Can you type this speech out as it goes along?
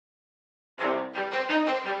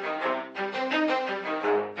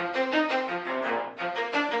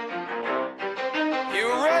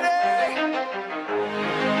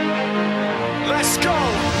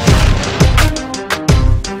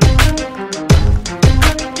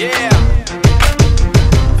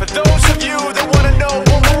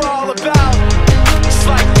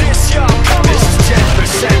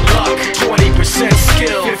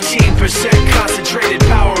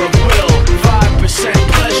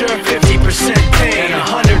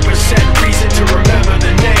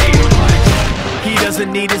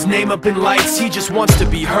up in lights, he just wants to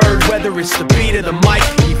be heard. Whether it's the beat or the mic,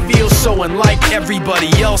 he feels so unlike everybody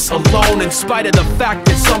else, alone. In spite of the fact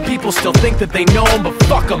that some people still think that they know him, but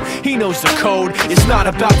fuck him, he knows the code. It's not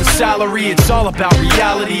about the salary, it's all about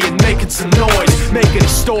reality and making some noise, making a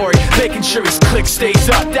story, making sure his click stays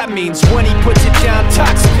up. That means when he puts it down,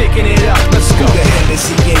 Tox picking it up. Let's go. Who the hell is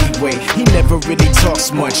he anyway? He never really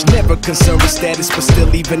talks much, never concerned with status, but still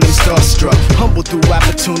leaving him starstruck. Humble through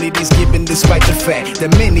opportunities given despite the fact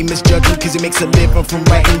that many misjudge him cause he makes a living from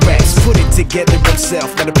writing raps. Put it together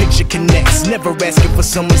himself, got a picture connects, never asking for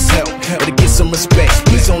someone's help or to get some respect.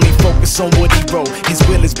 He's only focused on what he wrote, his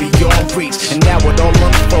will is beyond reach, and now it all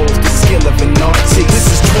unfolds, the skill of an artist. This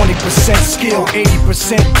is 20% skill,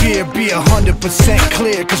 80% fear, be 100%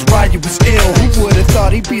 clear, cause Ryu was ill. Who would've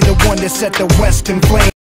thought he'd be the one that set the West in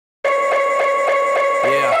flames?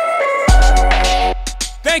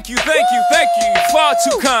 Thank you, far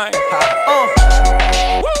too kind.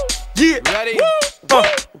 Yeah. Ready? Let's go.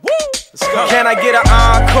 Can I get an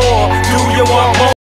encore? Do you want more?